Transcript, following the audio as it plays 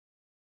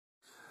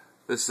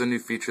This is a new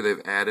feature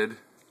they've added.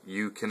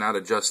 You cannot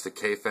adjust the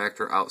K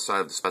factor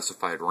outside of the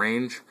specified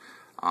range.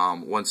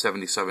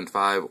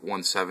 177.5,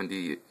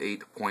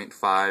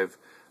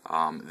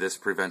 178.5. This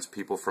prevents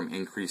people from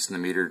increasing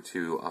the meter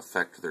to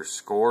affect their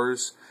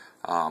scores.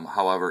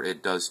 However,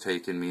 it does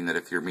take and mean that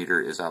if your meter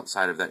is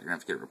outside of that, you're going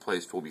to have to get it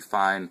replaced. We'll be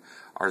fine.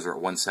 Ours are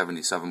at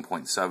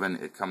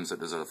 177.7. It comes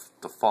as a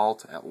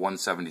default at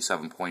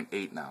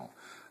 177.8 now,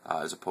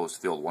 as opposed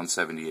to the old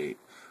 178.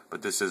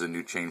 But this is a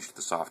new change to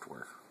the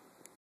software.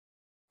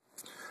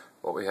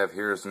 What we have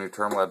here is the new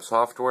Termlab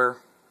software.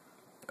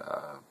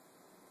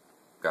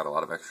 Got a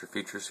lot of extra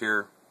features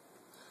here.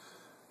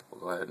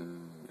 We'll go ahead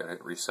and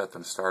hit reset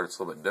and start. It's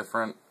a little bit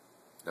different.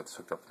 Got this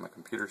hooked up to my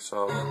computer,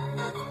 so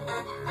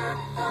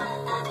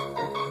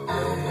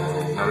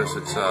notice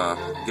it's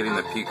getting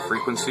the peak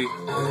frequency.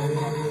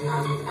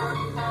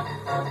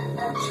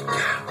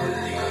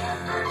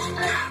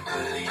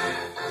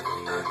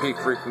 Peak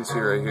frequency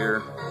right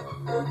here.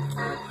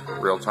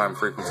 Real-time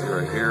frequency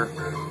right here.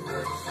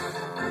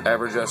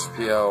 Average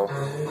SPL,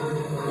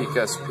 peak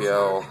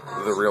SPL,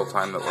 the real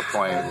time that we're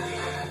playing.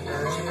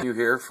 You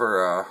here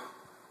for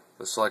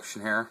the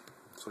selection here.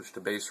 Switch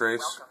to bass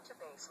race.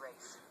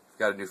 We've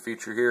got a new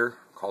feature here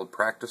called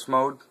practice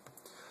mode.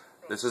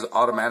 This is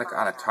automatic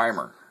on a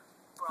timer.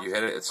 You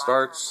hit it, it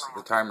starts,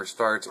 the timer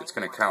starts, it's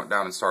going to count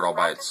down and start all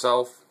by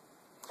itself.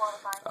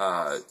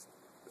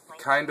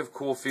 Kind of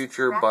cool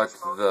feature, but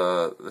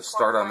the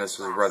start on this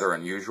is rather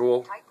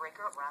unusual.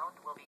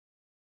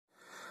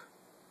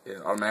 It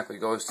automatically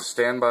goes to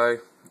standby,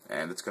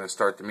 and it's going to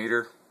start the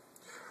meter.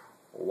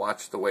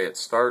 Watch the way it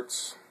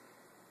starts.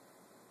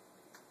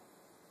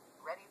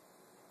 Ready,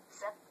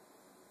 set,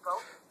 go.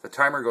 The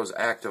timer goes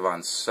active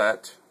on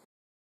set.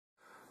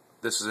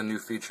 This is a new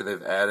feature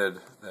they've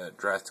added that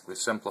drastically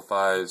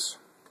simplifies.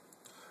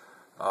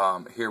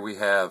 Here we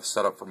have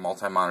set up for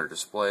multi-monitor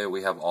display.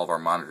 We have all of our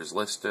monitors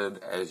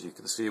listed. As you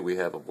can see, we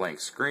have a blank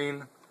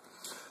screen.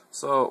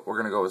 So we're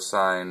going to go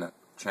assign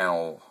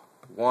channel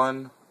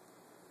 1.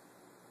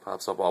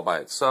 Pops up all by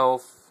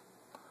itself.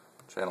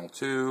 Channel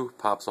 2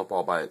 pops up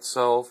all by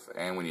itself,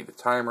 and we need a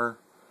timer.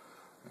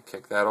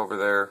 Kick that over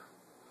there,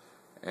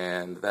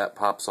 and that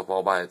pops up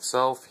all by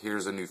itself.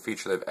 Here's a new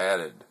feature they've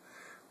added.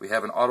 We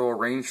have an auto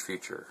arrange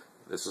feature.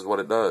 This is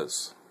what it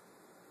does.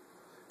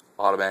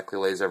 Automatically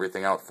lays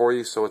everything out for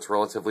you, so it's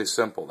relatively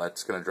simple.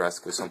 That's going to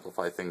drastically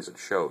simplify things it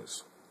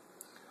shows.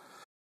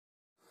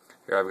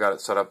 Here I've got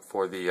it set up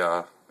for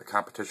the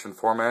competition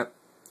format.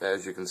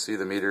 As you can see,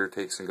 the meter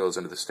takes and goes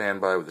into the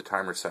standby with the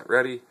timer set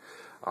ready.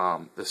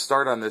 The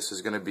start on this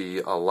is going to be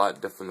a lot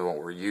different than what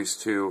we're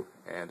used to,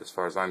 and as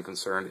far as I'm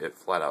concerned, it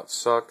flat out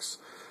sucks.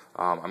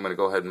 I'm going to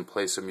go ahead and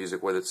play some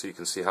music with it so you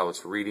can see how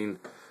it's reading.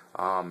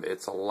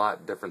 It's a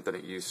lot different than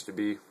it used to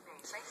be.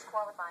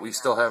 We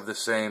still have the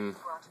same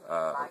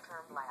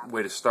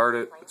way to start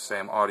it,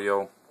 same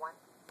audio.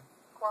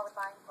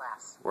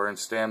 We're in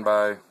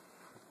standby.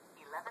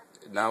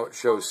 Now it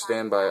shows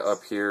standby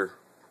up here.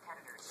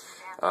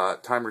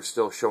 Timer's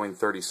still showing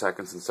 30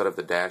 seconds instead of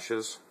the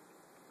dashes.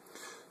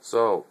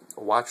 So,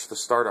 watch the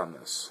start on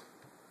this.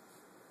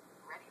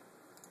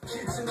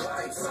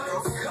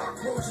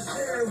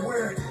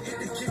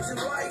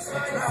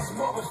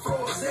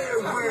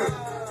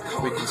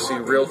 We can see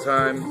real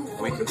time,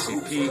 we can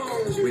see peak,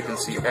 we can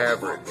see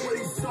average.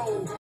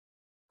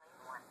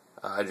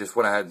 I just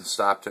went ahead and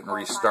stopped it and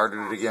restarted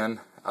it again.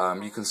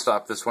 You can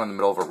stop this one in the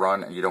middle of a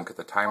run and you don't get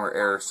the timer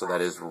error, so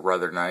that is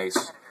rather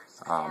nice.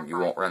 You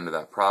won't run into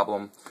that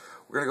problem.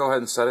 We're going to go ahead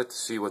and set it to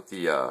see what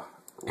the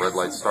red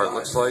light start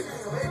looks like.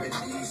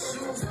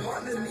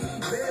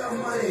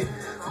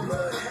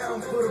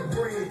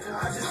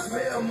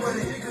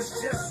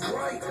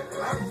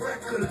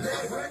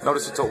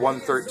 Notice it's at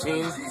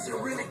 113.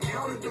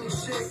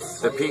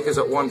 The peak is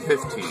at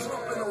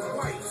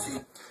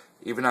 115.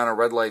 Even on a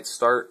red light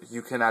start,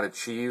 you cannot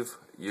achieve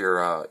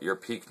your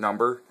peak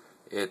number.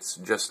 It's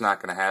just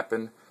not going to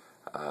happen.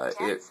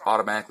 It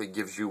automatically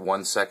gives you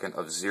 1 second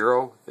of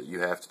zero that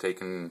you have to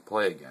take and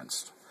play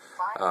against.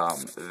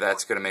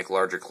 That's going to make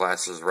larger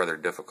classes rather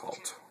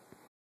difficult.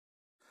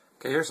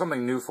 Okay, here's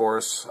something new for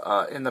us.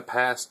 In the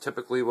past,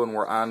 typically when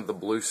we're on the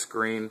blue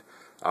screen,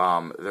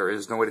 there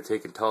is no way to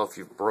take and tell if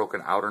you've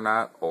broken out or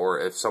not, or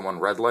if someone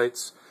red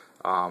lights.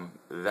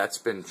 That's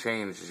been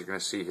changed, as you're going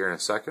to see here in a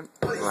second.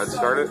 Go ahead and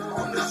start it.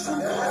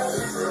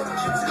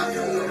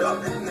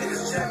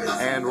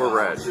 And we're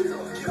red.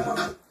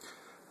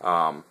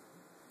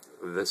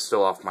 This is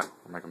still off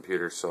my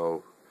computer,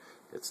 so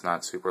it's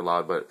not super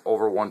loud, but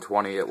over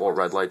 120 it will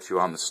red light you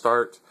on the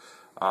start.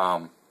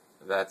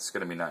 That's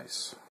going to be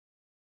nice.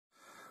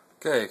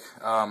 Okay,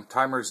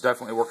 timer is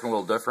definitely working a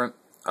little different.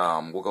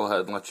 We'll go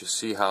ahead and let you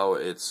see how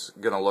it's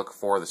going to look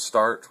for the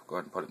start. Go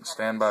ahead and put it in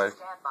standby.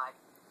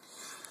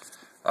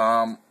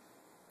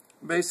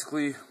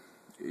 Basically,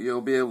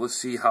 you'll be able to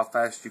see how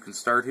fast you can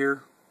start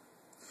here.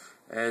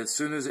 As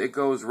soon as it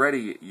goes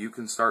ready, you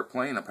can start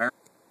playing, apparently.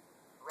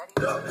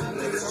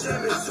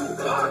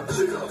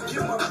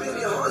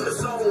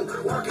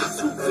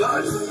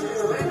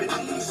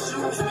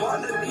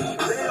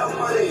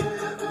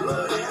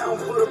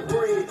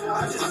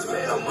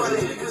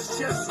 money is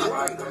just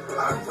right.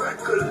 I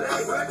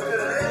recollect.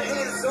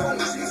 Hands on,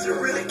 she should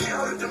really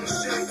counted them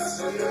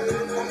checks. I'm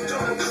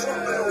Donald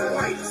Trump in a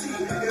white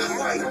tee and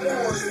white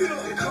ones.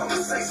 The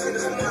conversation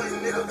is money,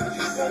 nigga.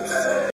 You won't say.